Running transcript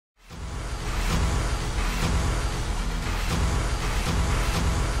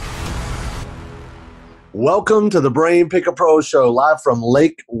Welcome to the Brain Picker Pro Show, live from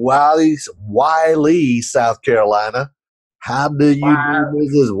Lake Wiley, South Carolina. How do you do, Wow.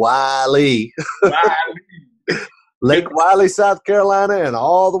 Mrs. Wiley? Wow. Lake Wiley, South Carolina, and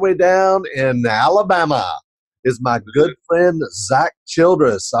all the way down in Alabama is my good friend, Zack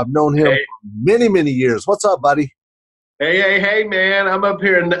Childress. I've known him Hey, for many, many years. What's up, buddy? hey, man. I'm up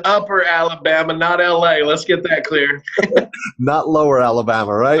here in the upper Alabama, not LA. Let's get that clear. Not lower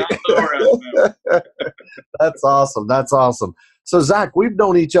Alabama, right? Not lower Alabama. That's awesome. That's awesome. So, Zack, we've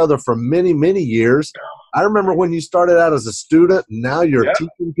known each other for many, many years. I remember when you started out as a student, and now you're Yeah.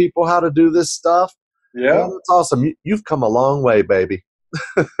 teaching people how to do this stuff. Yeah. Man, that's awesome. You've come a long way, baby.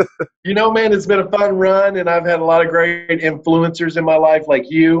 Man, it's been a fun run, and I've had a lot of great influencers in my life like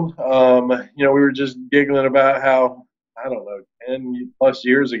you. We were just giggling about how, I don't know, 10 plus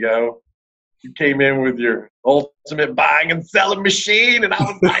years ago, you came in with your ultimate buying and selling machine, and I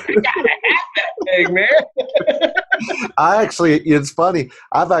was like, I gotta have that thing, man. It's funny.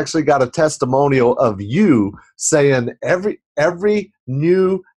 I've actually got a testimonial of you saying every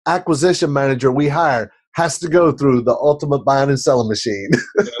new acquisition manager we hire has to go through the ultimate buying and selling machine.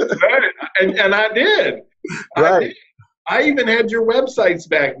 That's right. And I did. Right. I even had your websites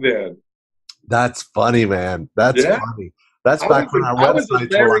back then. That's funny, man. That's Yeah. funny. That's back when our I was a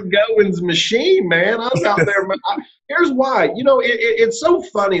websites were Larry like, Goins machine, man. I was out there. Here's why. It's so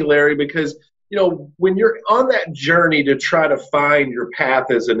funny, Larry, because, when you're on that journey to try to find your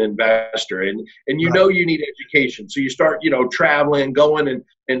path as an investor and right. you need education. So you start, traveling, going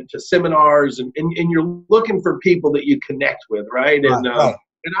and to seminars and you're looking for people that you connect with, right? Right, right.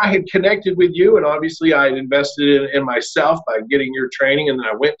 And I had connected with you, and obviously I had invested in myself by getting your training, and then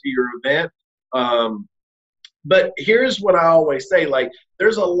I went to your event. But here's what I always say, like,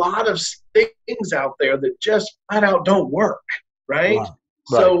 there's a lot of things out there that just flat out don't work, right? Right.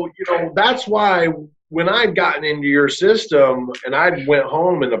 So, that's why when I'd gotten into your system and I went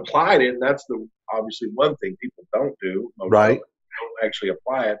home and applied it, and that's obviously one thing people don't do. Right. Don't actually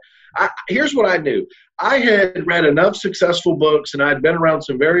apply it. Here's what I knew. I had read enough successful books, and I'd been around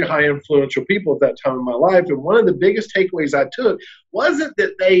some very high influential people at that time in my life. And one of the biggest takeaways I took wasn't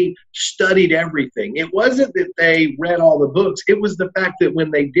that they studied everything. It wasn't that they read all the books. It was the fact that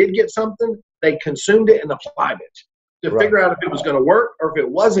when they did get something, they consumed it and applied it to Right. figure out if it was going to work or if it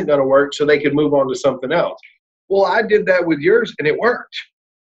wasn't going to work so they could move on to something else. Well, I did that with yours, and it worked.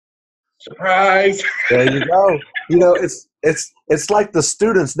 Surprise. There you go. It's like the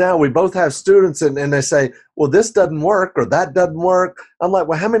students now. We both have students, and they say, well, this doesn't work or that doesn't work. I'm like,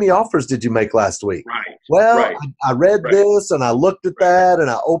 well, how many offers did you make last week? Right. Well, Right. I read Right. this and I looked at that and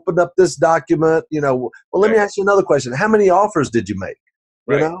I opened up this document. Well, let me Right. ask you another question. How many offers did you make?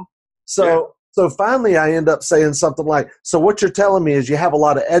 You Right. know? So finally I end up saying something like, so what you're telling me is you have a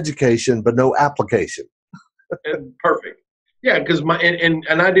lot of education but no application. And perfect. Yeah, because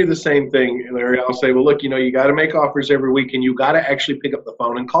and I do the same thing, Larry. I'll say, well, look, you got to make offers every week, and you got to actually pick up the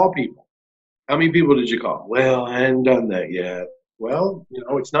phone and call people. How many people did you call? Well, I hadn't done that yet. Well,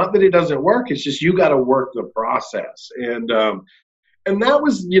 it's not that it doesn't work. It's just you got to work the process, and that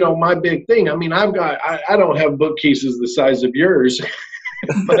was my big thing. I mean, I don't have bookcases the size of yours,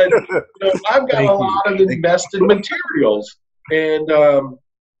 but I've got a lot of invested materials,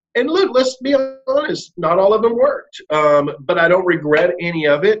 and look, let's be honest, not all of them worked, but I don't regret any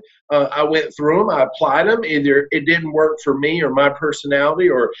of it. I went through them, I applied them. Either it didn't work for me or my personality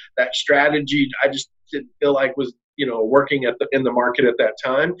or that strategy I just didn't feel like was working in the market at that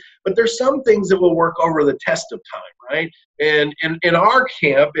time. But there's some things that will work over the test of time, right? And in our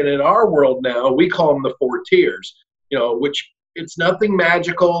camp and in our world now, we call them the 4 tiers, which it's nothing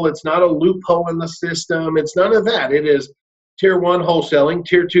magical. It's not a loophole in the system. It's none of that. It is Tier 1, wholesaling.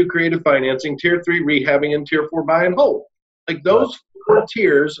 Tier 2, creative financing. Tier 3, rehabbing. And Tier 4, buy and hold. Like those 4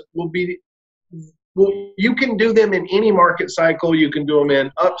 tiers you can do them in any market cycle. You can do them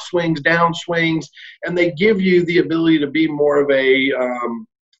in upswings, downswings, and they give you the ability to be more of a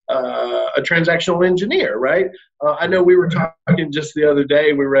transactional engineer, right? I know we were talking just the other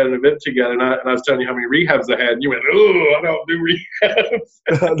day. We were at an event together, and I was telling you how many rehabs I had, and you went, "Oh, I don't do rehabs."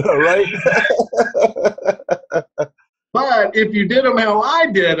 I know, right? But if you did them how I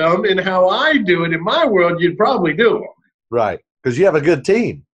did them and how I do it in my world, you'd probably do them. Right, because you have a good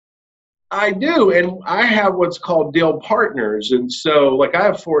team. I do, and I have what's called deal partners, and so like I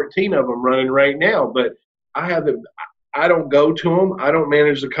have 14 of them running right now. But I don't go to them. I don't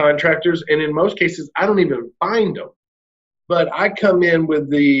manage the contractors, and in most cases, I don't even find them. But I come in with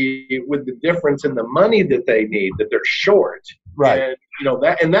the difference in the money that they need, that they're short. Right.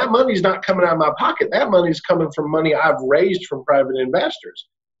 And that money's not coming out of my pocket. That money's coming from money I've raised from private investors.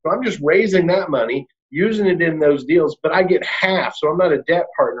 So I'm just raising that money, using it in those deals, but I get half. So I'm not a debt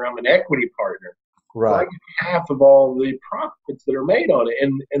partner, I'm an equity partner. So I Right. get half of all the profits that are made on it.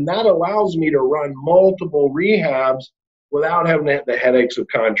 And that allows me to run multiple rehabs without having to have the headaches of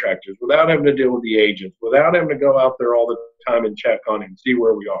contractors, without having to deal with the agents, without having to go out there all the time and check on it and see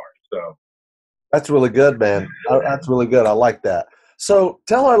where we are. So That's really good, man. That's really good. I like that. So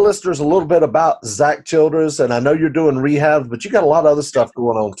tell our listeners a little bit about Zack Childress. And I know you're doing rehabs, but you got a lot of other stuff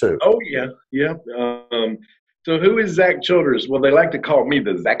going on too. oh yeah, yeah. So who is Zack Childress? Well, they like to call me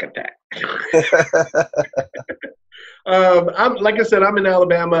the Zack Attack. I'm like I said, I'm in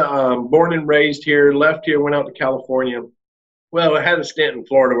Alabama, born and raised here, left here, went out to California. Well, I had a stint in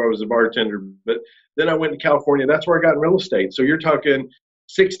Florida where I was a bartender, but then I went to California. That's where I got in real estate. So you're talking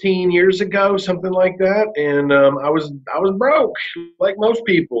 16 years ago, something like that. And I was broke, like most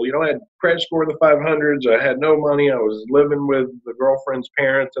people. You know, I had credit score in the 500s. I had no money. I was living with the girlfriend's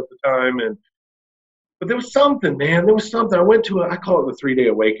parents at the time, but there was something, man. There was something. I call it the 3-day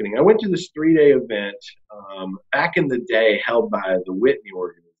awakening. I went to this 3-day event back in the day held by the Whitney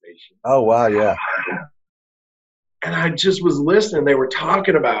organization. Oh, wow. Yeah. And I just was listening. They were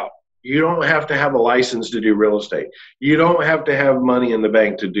talking about you don't have to have a license to do real estate. You don't have to have money in the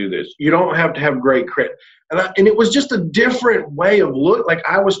bank to do this. You don't have to have great credit. And it was just a different way of look. Like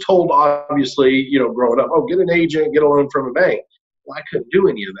I was told, obviously, you know, growing up, oh, get an agent, get a loan from a bank. Well, I couldn't do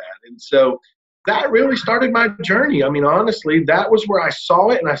any of that. And so that really started my journey. I mean, honestly, that was where I saw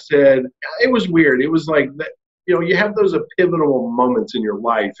it and I said, it was weird. It was like, you know, you have those pivotal moments in your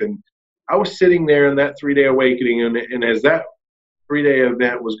life. And I was sitting there in that 3-day awakening. And as that 3-day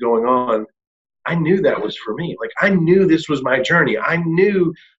event was going on, I knew that was for me. Like I knew this was my journey. I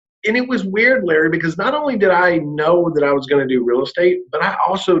knew, and it was weird, Larry, because not only did I know that I was going to do real estate, but I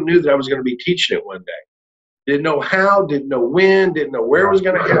also knew that I was going to be teaching it one day. Didn't know how, didn't know when, didn't know where it was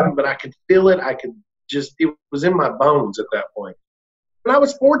going to happen, but I could feel it. It was in my bones at that point. And I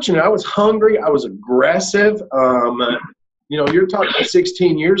was fortunate. I was hungry. I was aggressive. You know, you're talking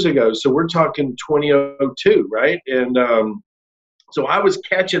 16 years ago, so we're talking 2002, right? And so I was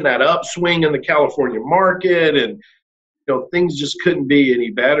catching that upswing in the California market, and you know, things just couldn't be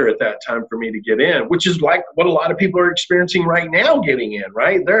any better at that time for me to get in, which is like what a lot of people are experiencing right now getting in,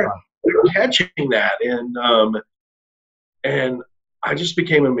 right? They're catching that. And I just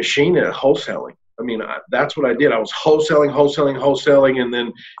became a machine at wholesaling. I mean, that's what I did. I was wholesaling. And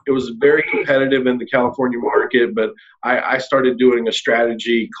then it was very competitive in the California market, but I started doing a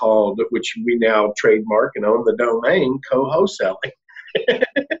strategy called, which we now trademark and own the domain, co-wholesaling.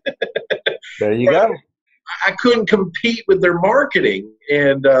 There you go. I couldn't compete with their marketing.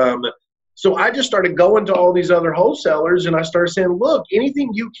 And so I just started going to all these other wholesalers and I started saying, look, anything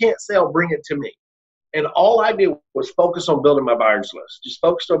you can't sell, bring it to me. And all I did was focus on building my buyers list, just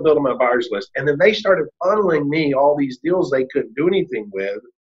focused on building my buyers list. And then they started funneling me all these deals they couldn't do anything with.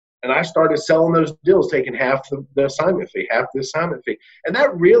 And I started selling those deals, taking half the assignment fee. And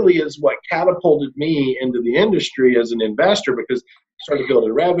that really is what catapulted me into the industry as an investor, because I started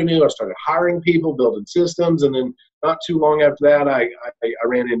building revenue. I started hiring people, building systems. And then not too long after that, I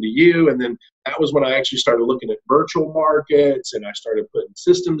ran into you. And then that was when I actually started looking at virtual markets and I started putting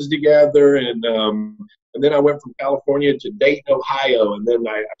systems together. And then I went from California to Dayton, Ohio. And then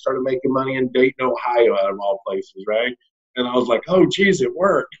I started making money in Dayton, Ohio, out of all places, right? And I was like, oh, geez, it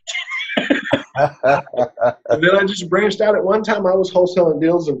worked. And then I just branched out. At one time, I was wholesaling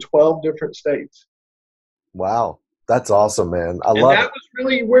deals in 12 different states. Wow. That's awesome, man. I love it. And that was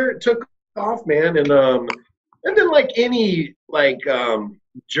really where it took off, man. And then like any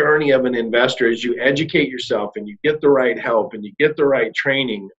journey of an investor, as you educate yourself and you get the right help and you get the right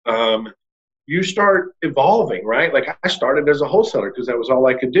training, you start evolving, right? Like I started as a wholesaler because that was all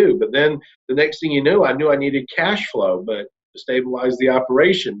I could do. But then the next thing you knew, I knew I needed cash flow, but to stabilize the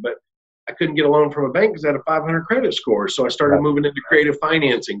operation. But I couldn't get a loan from a bank because I had a 500 credit score. So I started moving into creative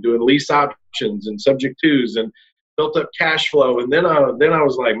financing, doing lease options and subject twos, and built up cash flow. And then I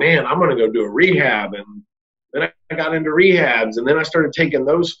was like, man, I'm going to go do a rehab. And then I got into rehabs, and then I started taking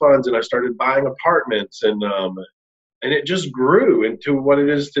those funds and I started buying apartments, and it just grew into what it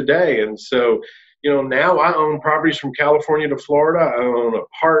is today. And so, you know, now I own properties from California to Florida. I own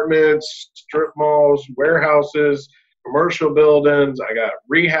apartments, strip malls, warehouses, commercial buildings. I got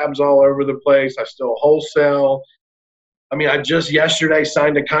rehabs all over the place. I still wholesale. I mean, I just yesterday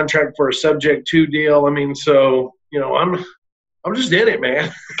signed a contract for a subject to deal. I mean, so, you know, I'm just in it,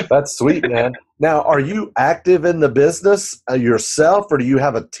 man. That's sweet, man. Now, are you active in the business yourself, or do you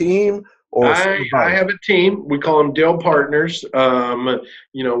have a team? Or I have a team. We call them deal partners.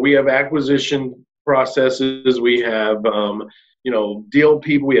 You know, we have acquisition processes. We have, deal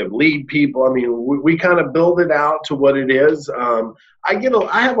people. We have lead people. I mean, we kind of build it out to what it is. I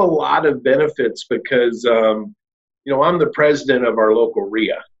have a lot of benefits because, I'm the president of our local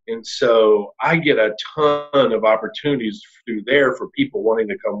RIA. And so I get a ton of opportunities through there for people wanting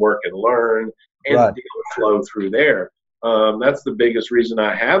to come work and learn and Right. deal flow through there. That's the biggest reason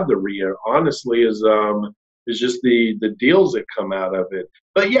I have the RIA, honestly, is just the deals that come out of it.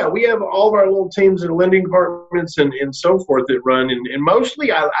 But yeah, we have all of our little teams and lending departments and so forth that run. And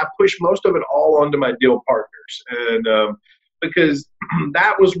mostly I push most of it all onto my deal partners. And because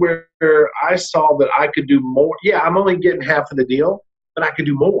that was where I saw that I could do more. Yeah, I'm only getting half of the deal, but I could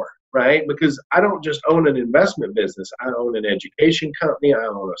do more, right? Because I don't just own an investment business. I own an education company. I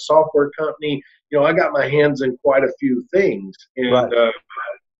own a software company. I got my hands in quite a few things. And Right.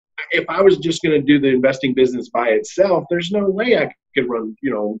 If I was just going to do the investing business by itself, there's no way I could run,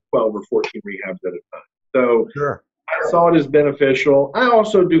 12 or 14 rehabs at a time. So Sure. I saw it as beneficial. I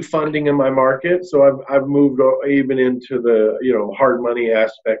also do funding in my market. So I've moved even into the, hard money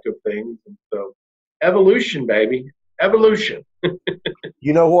aspect of things. And so evolution, baby, evolution.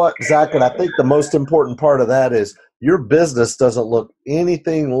 You know what, Zach? And I think the most important part of that is your business doesn't look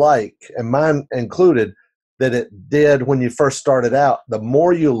anything like, and mine included, that it did when you first started out. The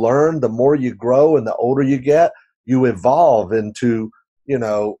more you learn, the more you grow, and the older you get, you evolve into,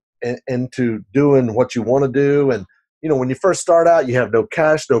 into doing what you want to do. And, when you first start out, you have no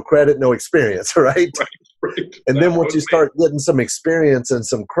cash, no credit, no experience, right? Right. And then once you start getting some experience and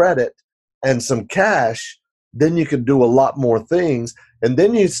some credit and some cash, then you can do a lot more things. And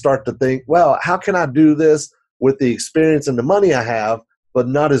then you start to think, well, how can I do this with the experience and the money I have, but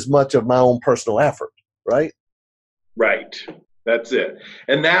not as much of my own personal effort, right? Right. That's it.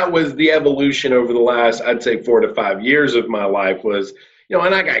 And that was the evolution over the last, I'd say, 4 to 5 years of my life was,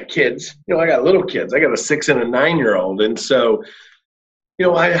 and I got kids, I got little kids. I got a 6 and a 9-year-old. And so,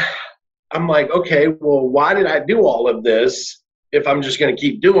 I'm like, okay, well, why did I do all of this if I'm just going to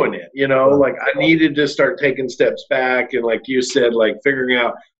keep doing it? Like I needed to start taking steps back. And like you said, like figuring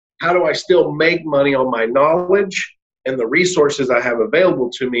out how do I still make money on my knowledge and the resources I have available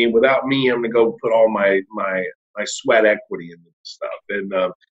to me without me having to go put all my sweat equity into this stuff. And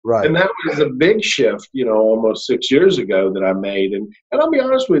Right. and that was a big shift, almost 6 years ago that I made. And I'll be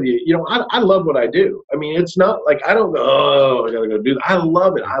honest with you, I love what I do. I mean, it's not like I don't go, oh, I got to go do that. I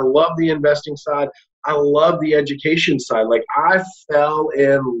love it. I love the investing side. I love the education side. Like I fell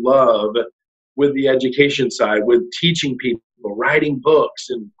in love with the education side, with teaching people, writing books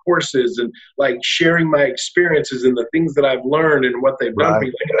and courses and like sharing my experiences and the things that I've learned and what they've done for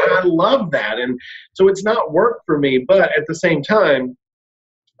me. Like, I love that. And so it's not work for me, but at the same time,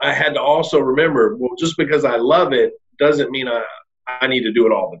 I had to also remember, well, just because I love it doesn't mean I need to do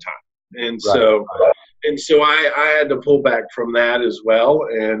it all the time. And so I had to pull back from that as well.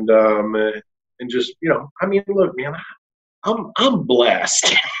 And just, I mean, look, man, I'm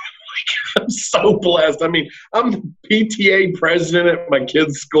blessed. I'm so blessed. I mean, I'm the PTA president at my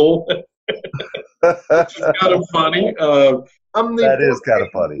kid's school. Which is kind of funny. That is kind of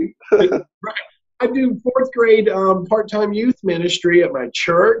funny. Right. I do 4th grade part-time youth ministry at my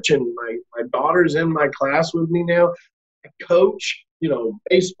church, and my daughter's in my class with me now. I coach,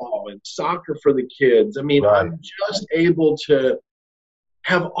 baseball and soccer for the kids. I mean, I'm just able to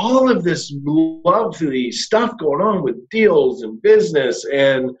have all of this lovely stuff going on with deals and business,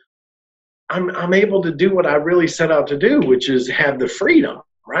 and I'm able to do what I really set out to do, which is have the freedom.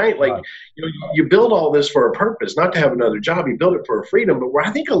 Right? Like, you build all this for a purpose, not to have another job. You build it for a freedom. But where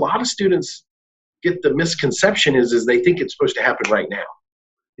I think a lot of students get the misconception is they think it's supposed to happen right now.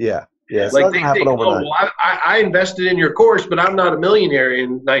 Yeah. Yeah. Like they think, oh, well, I invested in your course, but I'm not a millionaire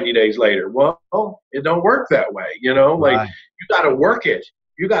in 90 days later. Well, it don't work that way. Like you got to work it.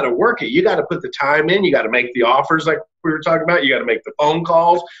 You got to work it. You got to put the time in. You got to make the offers like we were talking about. You got to make the phone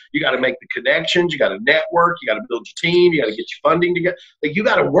calls. You got to make the connections. You got to network. You got to build your team. You got to get your funding together. Like you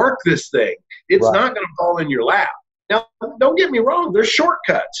got to work this thing. It's not going to fall in your lap. Now, don't get me wrong. There's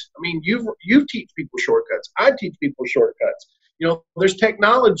shortcuts. I mean, you teach people shortcuts. I teach people shortcuts. There's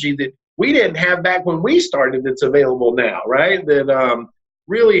technology that we didn't have back when we started that's available now, right? That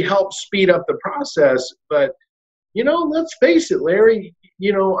really helps speed up the process. But, let's face it, Larry,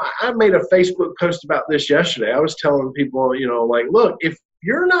 I made a Facebook post about this yesterday. I was telling people, like, look, if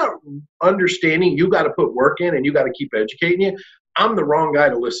you're not understanding you got to put work in and you got to keep educating you, I'm the wrong guy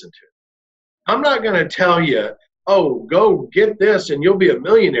to listen to. I'm not going to tell you, oh, go get this and you'll be a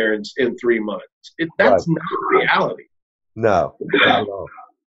millionaire in 3 months. That's not reality. No, not at all.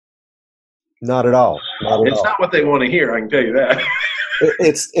 Not at all. It's not what they want to hear, I can tell you that.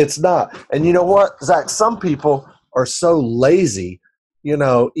 It's not. And you know what, Zach, some people, are so lazy,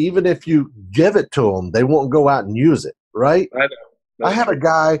 even if you give it to them, they won't go out and use it, right? I know. I had a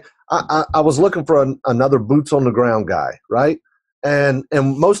guy, I was looking for another boots on the ground guy, right? And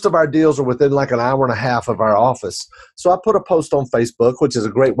most of our deals are within like an hour and a half of our office. So I put a post on Facebook, which is a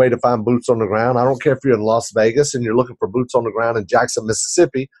great way to find boots on the ground. I don't care if you're in Las Vegas and you're looking for boots on the ground in Jackson,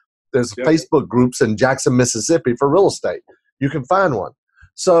 Mississippi. There's Facebook groups in Jackson, Mississippi for real estate. You can find one.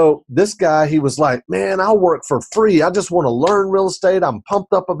 So this guy, he was like, man, I'll work for free. I just want to learn real estate. I'm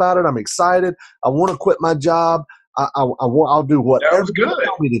pumped up about it. I'm excited. I want to quit my job. I'll do whatever you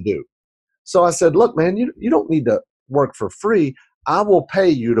tell me to do. So I said, look, man, you don't need to work for free. I will pay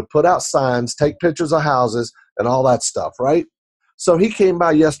you to put out signs, take pictures of houses, and all that stuff, right? So he came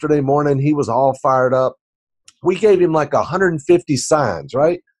by yesterday morning. He was all fired up. We gave him like 150 signs,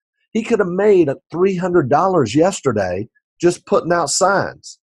 right? He could have made $300 yesterday just putting out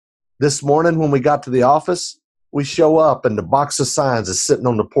signs. This morning when we got to the office, we show up and the box of signs is sitting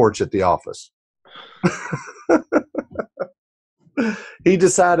on the porch at the office. He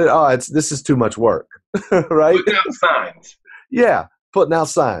decided, this is too much work, right? Putting out signs. Yeah, putting out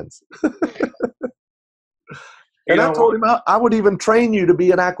signs. And I told him I would even train you to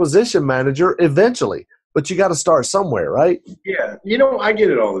be an acquisition manager eventually, but you got to start somewhere, right? Yeah. I get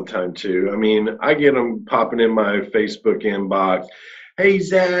it all the time too. I mean, I get them popping in my Facebook inbox. Hey,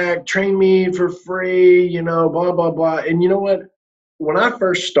 Zach, train me for free, blah, blah, blah. And you know what? When I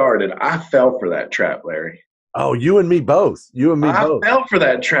first started, I fell for that trap, Larry. Oh, you and me both. I fell for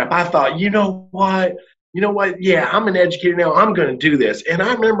that trap. I thought, you know what? Yeah, I'm an educator now. I'm going to do this. And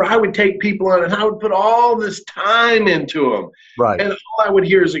I remember I would take people on and I would put all this time into them. Right. And all I would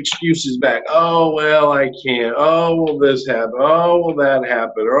hear is excuses back. Oh, well, I can't. Oh, well, this happened. Oh, well, that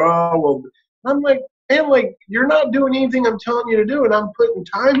happened. Oh, well. I'm like, man, you're not doing anything I'm telling you to do, and I'm putting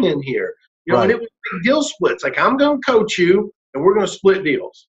time in here. Right. And it was big deal splits. Like, I'm going to coach you, and we're going to split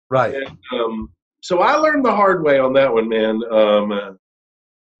deals. Right. And, so I learned the hard way on that one, man.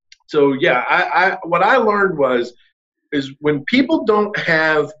 So yeah, what I learned is when people don't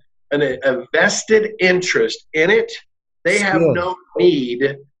have a vested interest in it, they have no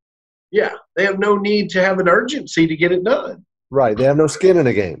need. Yeah, they have no need to have an urgency to get it done. Right. They have no skin in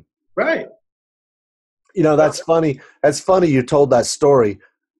the game. Right. That's funny. That's funny you told that story.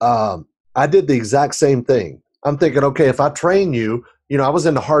 I did the exact same thing. I'm thinking, okay, if I train you, I was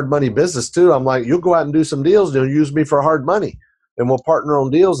in the hard money business too. I'm like, you'll go out and do some deals. You'll use me for hard money and we'll partner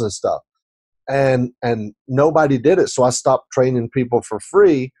on deals and stuff. And nobody did it. So I stopped training people for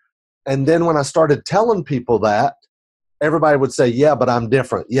free. And then when I started telling people that, everybody would say, yeah, but I'm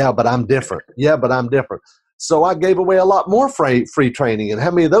different. Yeah, but I'm different. Yeah, but I'm different. So I gave away a lot more free training. And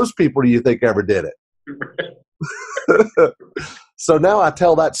how many of those people do you think ever did it? So now I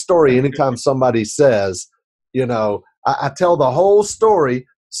tell that story anytime somebody says, I tell the whole story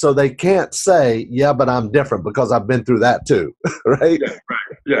so they can't say, yeah, but I'm different, because I've been through that too, right? Yeah, right.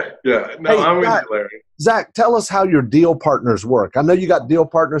 Yeah. No, hey, I'm with you, Larry. Zach, tell us how your deal partners work. I know you got deal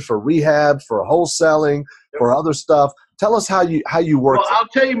partners for rehab, for wholesaling, for other stuff. Tell us how you work. Well, I'll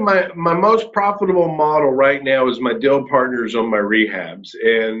tell you my most profitable model right now is my deal partners on my rehabs.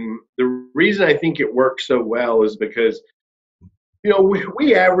 And the reason I think it works so well is because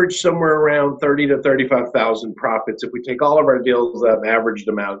we average somewhere around 30 to 35,000 profits. If we take all of our deals up, averaged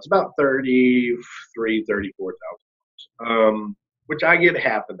them out, it's about 33, 34,000, which I get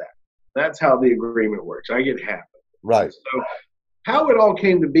half of that. That's how the agreement works. I get half of it. Right. So how it all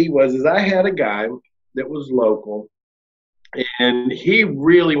came to be is I had a guy that was local, and he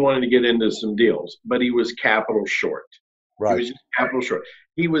really wanted to get into some deals, but he was capital short. Right. He was just capital short.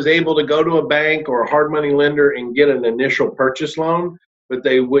 He was able to go to a bank or a hard money lender and get an initial purchase loan, but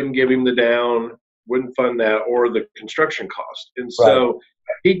they wouldn't give him the down, wouldn't fund that, or the construction cost. And so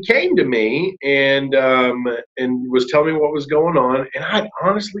he came to me and was telling me what was going on. And I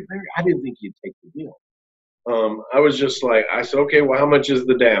honestly, I didn't think he'd take the deal. I was just like, I said, okay, well, how much is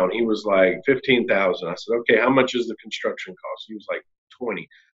the down? He was like 15,000. I said, okay, how much is the construction cost? He was like 20.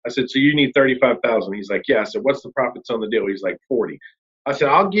 I said, so you need 35,000. He's like, yeah. I said, what's the profits on the deal? He's like 40. I said,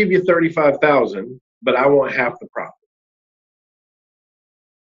 I'll give you 35,000, but I want half the profit.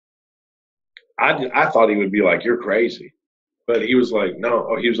 I thought he would be like, you're crazy. But he was like,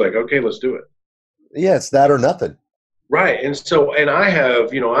 no. He was like, okay, let's do it. Yeah, it's that or nothing. Right. And so, and I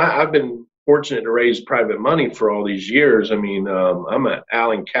have, I've been fortunate to raise private money for all these years. I mean, I'm an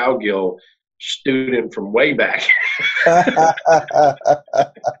Alan Cowgill student from way back. The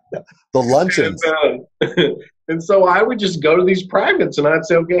luncheons. And so I would just go to these privates and I'd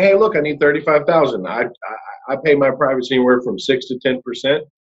say, okay, hey, look, I need 35,000. I pay my privates anywhere from 6 to 10%,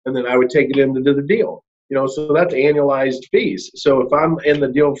 and then I would take it into the deal. so that's annualized fees. So if I'm in the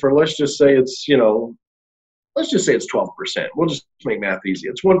deal for, let's just say it's 12%. We'll just make math easy.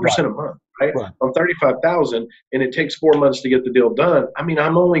 It's 1% Right. a month, right? Right. On 35,000, and it takes 4 months to get the deal done. I mean,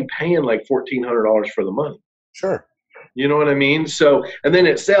 I'm only paying like $1,400 for the money. Sure. You know what I mean? So, and then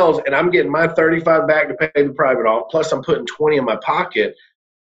it sells, and I'm getting my 35 back to pay the private off. Plus, I'm putting 20 in my pocket.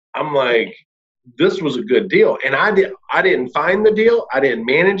 I'm like, this was a good deal. And I didn't find the deal. I didn't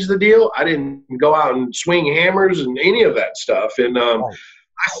manage the deal. I didn't go out and swing hammers and any of that stuff. And Right.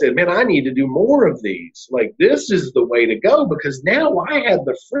 I said, man, I need to do more of these. Like, this is the way to go, because now I had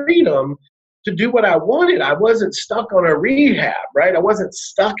the freedom to do what I wanted. I wasn't stuck on a rehab, right? I wasn't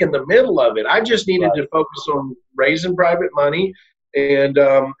stuck in the middle of it. I just needed to focus on raising private money and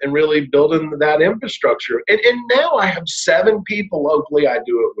really building that infrastructure. And now I have 7 people locally I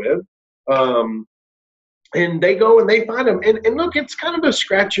do it with. And they go and they find them. And look, it's kind of a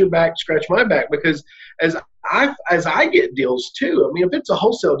scratch your back, scratch my back, because as I get deals too. I mean, if it's a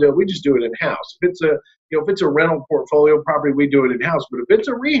wholesale deal, we just do it in house. If it's a rental portfolio property, we do it in house. But if it's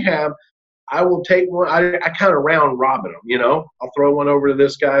a rehab, I will take one. I kind of round robin them. I'll throw one over to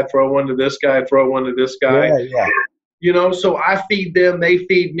this guy, throw one to this guy, throw one to this guy. Yeah. So I feed them, they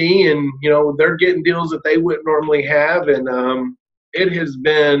feed me, and they're getting deals that they wouldn't normally have. And it has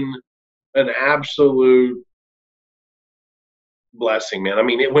been an absolute blessing, man. I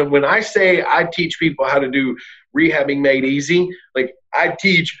mean, when I say I teach people how to do rehabbing made easy, like I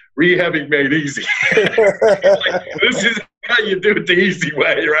teach rehabbing made easy. Like, this is how you do it the easy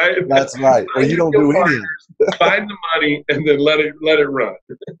way, right? That's right. Well, you don't do any. Find the money and then let it run.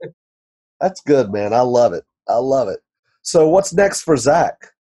 That's good, man. I love it. So what's next for Zack?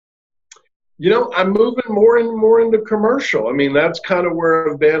 I'm moving more and more into commercial. I mean, that's kind of where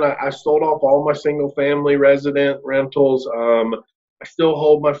I've been. I sold off all my single family resident rentals. I still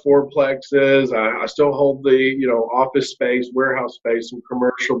hold my fourplexes. I still hold the, office space, warehouse space, some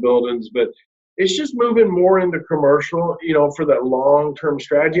commercial buildings, but it's just moving more into commercial, for that long-term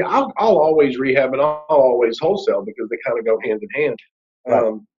strategy. I'll always rehab and I'll always wholesale because they kind of go hand in hand.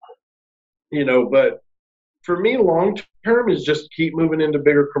 Right. But for me, long-term is just keep moving into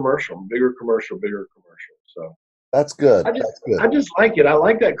bigger commercial. So That's good. I just like it. I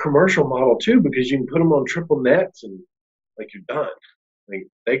like that commercial model too, because you can put them on triple nets and like you're done. Like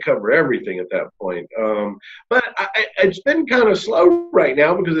they cover everything at that point. But it's been kind of slow right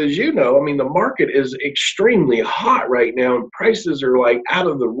now because, as you know, I mean, the market is extremely hot right now and prices are like out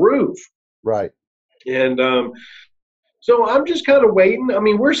of the roof. Right. And so I'm just kind of waiting. I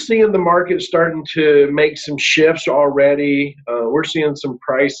mean, we're seeing the market starting to make some shifts already. We're seeing some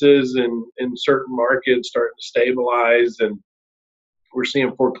prices in certain markets starting to stabilize, and we're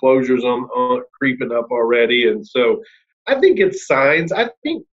seeing foreclosures on creeping up already. And so I think it's signs.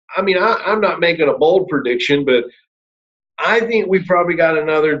 I'm not making a bold prediction, but I think we probably got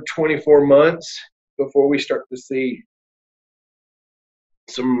another 24 months before we start to see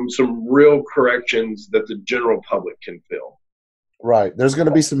some real corrections that the general public can feel. Right. There's going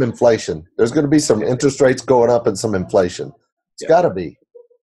to be some inflation. There's going to be some interest rates going up and some inflation. It's got to be.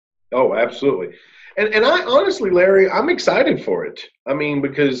 Oh, absolutely. And I honestly, Larry, I'm excited for it. I mean,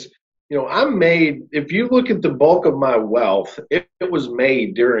 because, I'm made, if you look at the bulk of my wealth, it was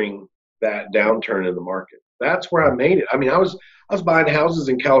made during that downturn in the market. That's where I made it. I mean, I was buying houses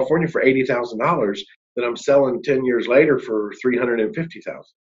in California for $80,000 that I'm selling 10 years later for $350,000.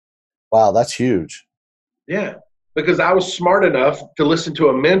 Wow, that's huge. Yeah, because I was smart enough to listen to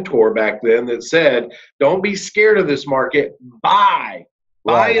a mentor back then that said, don't be scared of this market, buy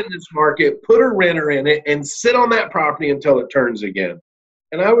in this market, put a renter in it, and sit on that property until it turns again.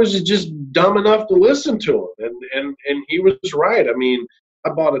 And I was just dumb enough to listen to him, and he was right. I mean, I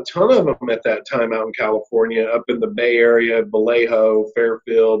bought a ton of them at that time out in California, up in the Bay Area, Vallejo,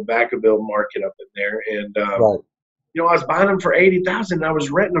 Fairfield, Vacaville market up in there. And, I was buying them for $80,000 and I was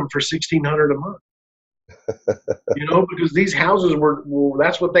renting them for $1,600 a month. Because these houses were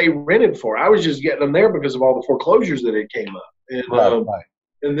that's what they rented for. I was just getting them there because of all the foreclosures that it came up. And,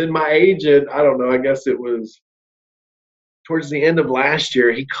 and then my agent, I don't know, I guess it was towards the end of last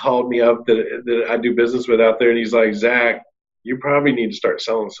year, he called me up that I do business with out there. And he's like, Zack, you probably need to start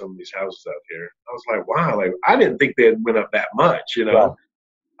selling some of these houses out here. I was like, wow, like I didn't think they had went up that much, Right.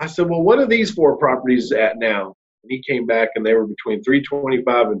 I said, well, what are these 4 properties at now? And he came back and they were between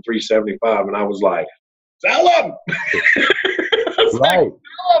 325 and 375. And I was like, sell them.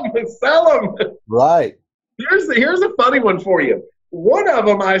 Sell them. Right. Here's a funny one for you. One of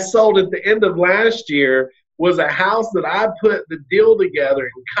them I sold at the end of last year was a house that I put the deal together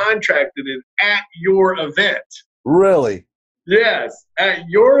and contracted it at your event. Really? Yes, at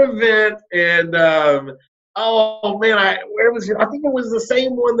your event, and oh man, where was it? I think it was the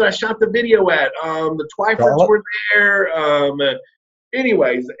same one that I shot the video at. The Twyfords Charlotte? were there.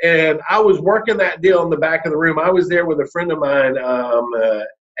 Anyways, and I was working that deal in the back of the room. I was there with a friend of mine,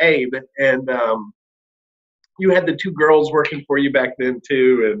 Abe, and you had the two girls working for you back then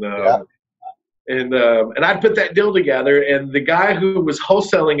too, Yeah. and I'd put that deal together, and the guy who was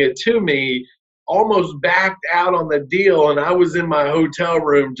wholesaling it to me almost backed out on the deal, and I was in my hotel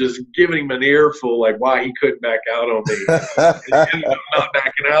room just giving him an earful, like why he couldn't back out on me. He ended up not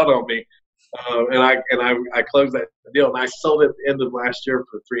backing out on me, and I closed that deal, and I sold it at the end of last year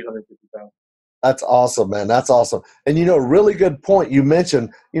for $350,000. That's awesome, man. That's awesome. And really good point you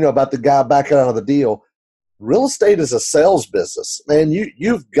mentioned, about the guy backing out of the deal. Real estate is a sales business, man.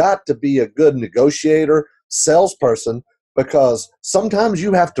 You've got to be a good negotiator, salesperson, because sometimes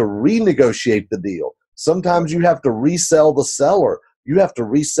you have to renegotiate the deal. Sometimes you have to resell the seller. You have to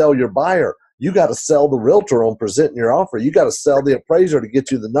resell your buyer. You got to sell the realtor on presenting your offer. You got to sell the appraiser to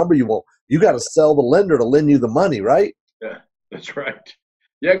get you the number you want. You got to sell the lender to lend you the money, right? Yeah, that's right.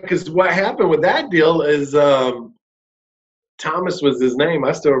 Yeah, because what happened with that deal is Thomas was his name.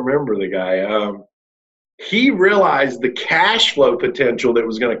 I still remember the guy. He realized the cash flow potential that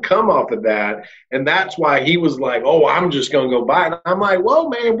was going to come off of that, and that's why he was like, "Oh, I'm just going to go buy it." I'm like, "Whoa,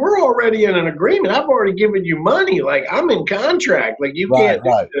 man, we're already in an agreement. I've already given you money. Like, I'm in contract. Like, you can't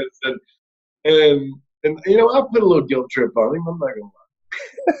do this." And I put a little guilt trip on him. I'm not going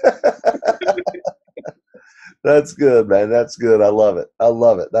to lie. That's good, man. That's good. I love it. I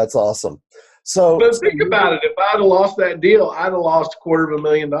love it. That's awesome. But think about it. If I'd have lost that deal, I'd have lost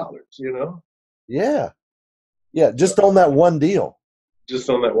 $250,000. Yeah. Yeah, just on that one deal. Just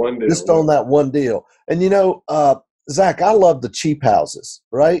on that one deal. Just on that one deal. And Zach, I love the cheap houses,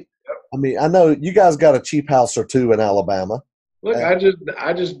 right? Yep. I mean, I know you guys got a cheap house or two in Alabama. Look, I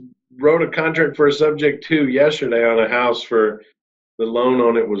just wrote a contract for a subject to yesterday on a house for the loan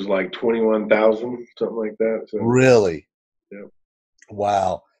on it was like 21,000, something like that. So, really? Yeah.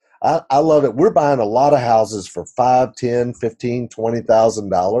 Wow. I love it. We're buying a lot of houses for $5, $10, $15,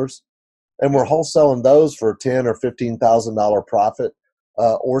 $20,000. And we're wholesaling those for $10,000 or $15,000 profit,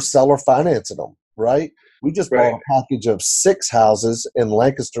 or seller financing them, right? We just bought a package of 6 houses in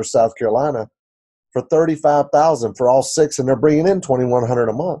Lancaster, South Carolina for $35,000 for all 6, and they're bringing in $2,100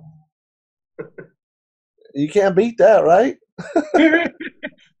 a month. You can't beat that, right?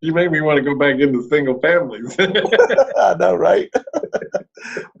 You make me want to go back into single families. I know, right?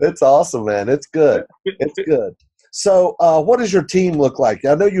 It's awesome, man. It's good. It's good. So what does your team look like?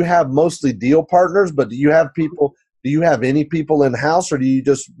 I know you have mostly deal partners, but do you have any people in-house, or do you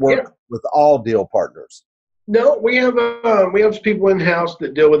just work with all deal partners? No, we have people in-house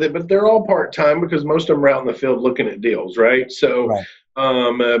that deal with it, but they're all part-time because most of them are out in the field looking at deals, right? So,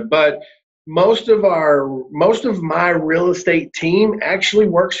 but most of my real estate team actually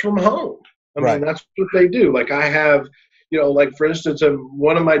works from home. I mean, that's what they do. Like I have, like for instance,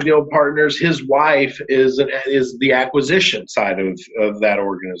 one of my deal partners, his wife is the acquisition side of that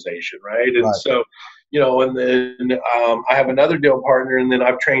organization, right? And so, and then I have another deal partner, and then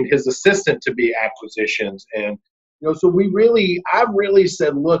I've trained his assistant to be acquisitions, and so I've really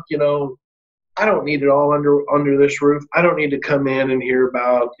said, look, I don't need it all under this roof. I don't need to come in and hear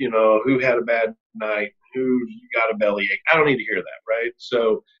about who had a bad night, who got a bellyache. I don't need to hear that, right?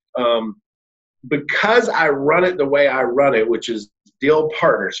 So. Because I run it the way I run it, which is deal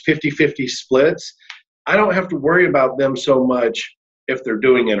partners, 50-50 splits, I don't have to worry about them so much if they're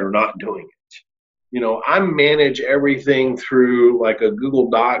doing it or not doing it. I manage everything through like a Google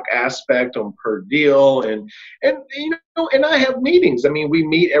Doc aspect on per deal, and I have meetings. I mean, we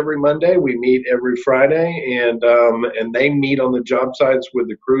meet every Monday, we meet every Friday, and they meet on the job sites with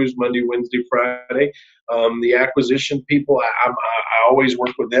the crews Monday, Wednesday, Friday. The acquisition people, I always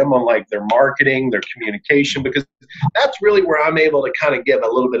work with them on like their marketing, their communication, because that's really where I'm able to kind of give a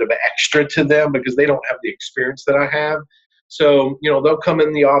little bit of an extra to them because they don't have the experience that I have. So, they'll come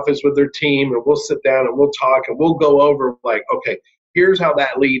in the office with their team and we'll sit down and we'll talk and we'll go over like, okay, here's how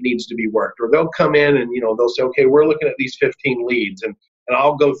that lead needs to be worked. Or they'll come in and, they'll say, okay, we're looking at these 15 leads, and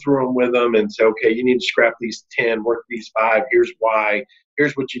I'll go through them with them and say, okay, you need to scrap these 10, work these 5, here's why,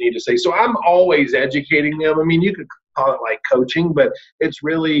 here's what you need to say. So I'm always educating them. I mean, you could call it like coaching, but it's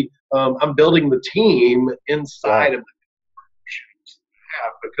really, I'm building the team inside of the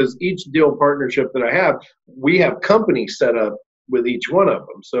because each deal partnership that I have, we have companies set up with each one of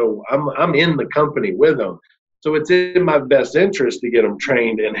them. So I'm in the company with them. So it's in my best interest to get them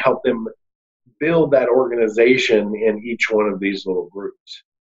trained and help them build that organization in each one of these little groups.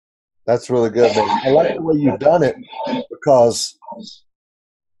 That's really good, man. I like the way you've done it because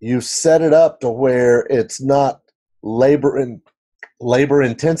you set it up to where it's not labor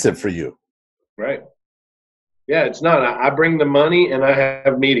intensive for you. Right. Yeah, it's not. I bring the money and I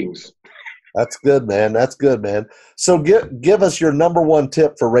have meetings. That's good, man. That's good, man. So give us your number one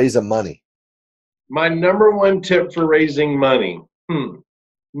tip for raising money. My number one tip for raising money.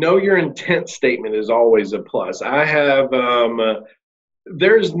 Know your intent statement is always a plus. I have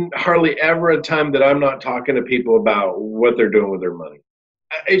there's hardly ever a time that I'm not talking to people about what they're doing with their money.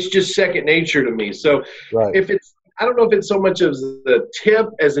 It's just second nature to me. So Right. if it's, I don't know if it's so much as the tip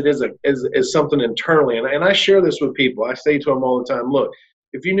as it is as something internally. And I share this with people. I say to them all the time, look,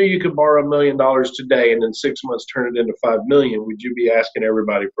 if you knew you could borrow $1 million today and in 6 months turn it into 5 million, would you be asking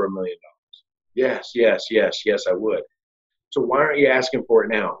everybody for $1 million? Yes, yes, yes, yes, I would. So why aren't you asking for it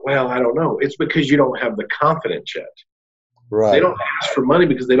now? Well, I don't know. It's because you don't have the confidence yet. They Right. don't ask for money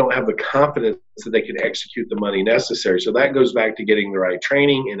because they don't have the confidence that they can execute the money necessary. So that goes back to getting the right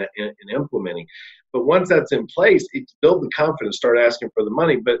training and implementing. But once that's in place, it's build the confidence, start asking for the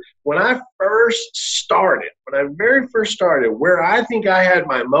money. But when I very first started, where I think I had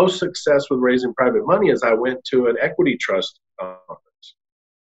my most success with raising private money is I went to an equity trust conference.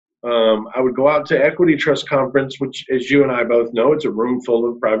 I would go out to equity trust conference, which, as you and I both know, it's a room full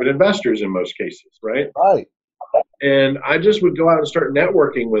of private investors in most cases, right? Right. And I just would go out and start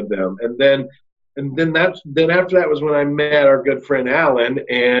networking with them. And then after that was when I met our good friend Alan,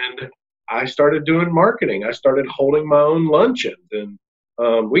 and I started doing marketing. I started holding my own luncheons, and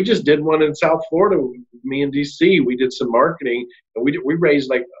we just did one in South Florida. Me and DC, we did some marketing, and we raised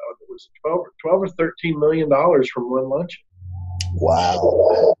like it was 12 or 13 million dollars from one luncheon.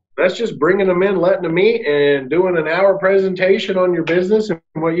 Wow. That's just bringing them in, letting them eat, and doing an hour presentation on your business and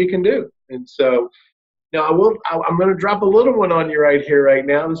what you can do. And so now I'm going to drop a little one on you right here, right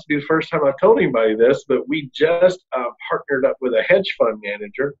now. This will be the first time I've told anybody this, but we just partnered up with a hedge fund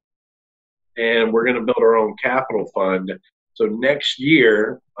manager, and we're going to build our own capital fund. So next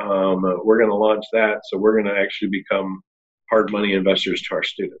year, we're going to launch that. So we're going to actually become hard money investors to our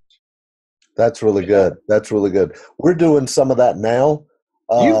students. That's really good. That's really good. We're doing some of that now.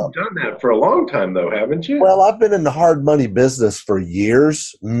 You've done that for a long time, though, haven't you? Well, I've been in the hard money business for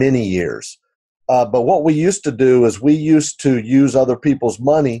years, many years. But what we used to do is we used to use other people's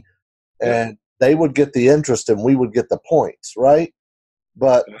money, and they would get the interest and we would get the points, right?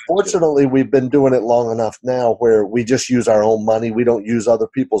 But fortunately, we've been doing it long enough now where we just use our own money. We don't use other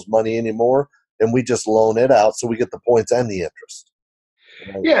people's money anymore, and we just loan it out so we get the points and the interest.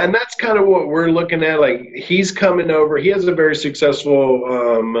 Right? Yeah, and that's kind of what we're looking at. Like, he's coming over. He has a very successful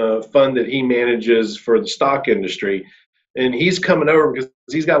fund that he manages for the stock industry, and he's coming over because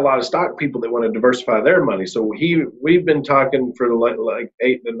he's got a lot of stock people that want to diversify their money. So we've been talking for like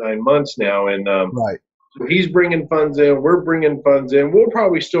 8 to 9 months now, and Right. so he's bringing funds in. We're bringing funds in. We'll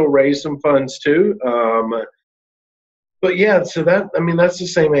probably still raise some funds too. But yeah, so that's the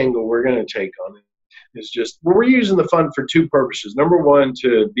same angle we're going to take on it. It's just we're using the fund for two purposes. Number one,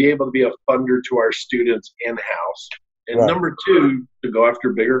 to be able to be a funder to our students in-house. And Right. number two, to go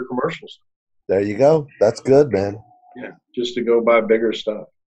after bigger commercials. There you go. That's good, man. Yeah, just to go buy bigger stuff.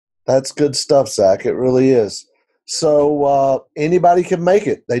 That's good stuff, Zach. It really is. So anybody can make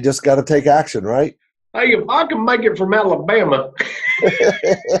it. They just got to take action, right? Hey, if I can make it from Alabama.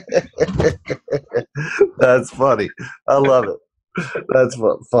 That's funny. I love it. That's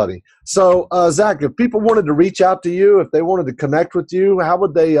funny. So, Zach, if people wanted to reach out to you, if they wanted to connect with you, how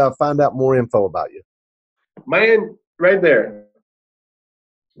would they find out more info about you? Man, right there.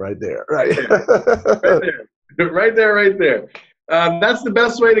 Right there. Right. Right there. Right there, right there. That's the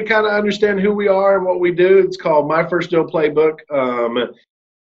best way to kind of understand who we are and what we do. It's called My First Deal Playbook.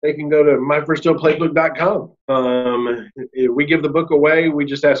 They can go to myfirstdealplaybook.com. We give the book away. We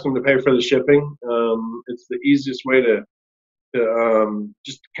just ask them to pay for the shipping. It's the easiest way to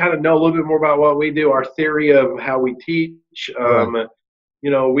just kind of know a little bit more about what we do, our theory of how we teach. Right.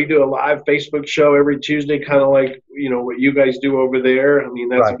 We do a live Facebook show every Tuesday, kind of like, what you guys do over there. I mean,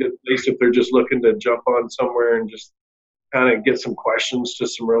 that's Right. a good place if they're just looking to jump on somewhere and just kind of get some questions to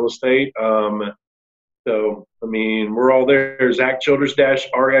some real estate. So, I mean, we're all there. Zack Childress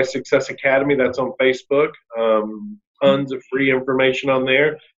REI Success Academy. That's on Facebook. Tons of free information on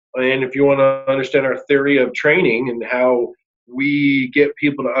there. And if you want to understand our theory of training and how we get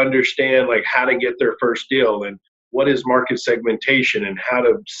people to understand like how to get their first deal and what is market segmentation and how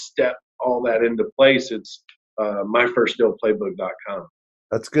to step all that into place, it's myfirstdealplaybook.com.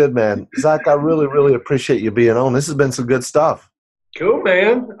 That's good, man. Zach, I really, really appreciate you being on. This has been some good stuff. Cool,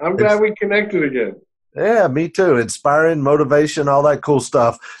 man. I'm glad we connected again. Yeah, me too. Inspiring, motivation, all that cool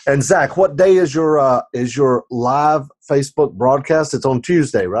stuff. And Zach, what day is your live Facebook broadcast? It's on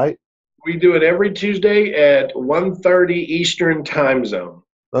Tuesday, right? We do it every Tuesday at 1:30 Eastern time zone.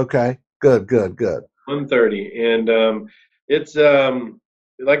 Okay. Good, good, good. 1:30, and it's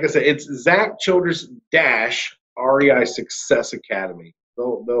like I said, it's Zack Childress dash REI Success Academy.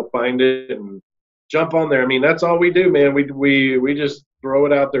 They'll find it and jump on there. I mean, that's all we do, man. We just throw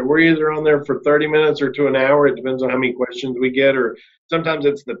it out there. We're either on there for 30 minutes or to an hour. It depends on how many questions we get, or sometimes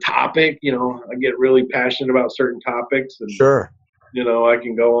it's the topic. You know, I get really passionate about certain topics, and Sure. you know, I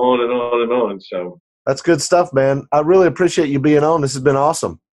can go on and on and on. So That's good stuff, man. I really appreciate you being on. This has been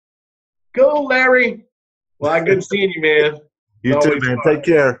awesome. go, Larry. Well, good seeing you, man. It's You too, always man. fun. Take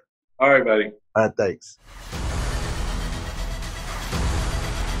care. All right, buddy. All right, thanks.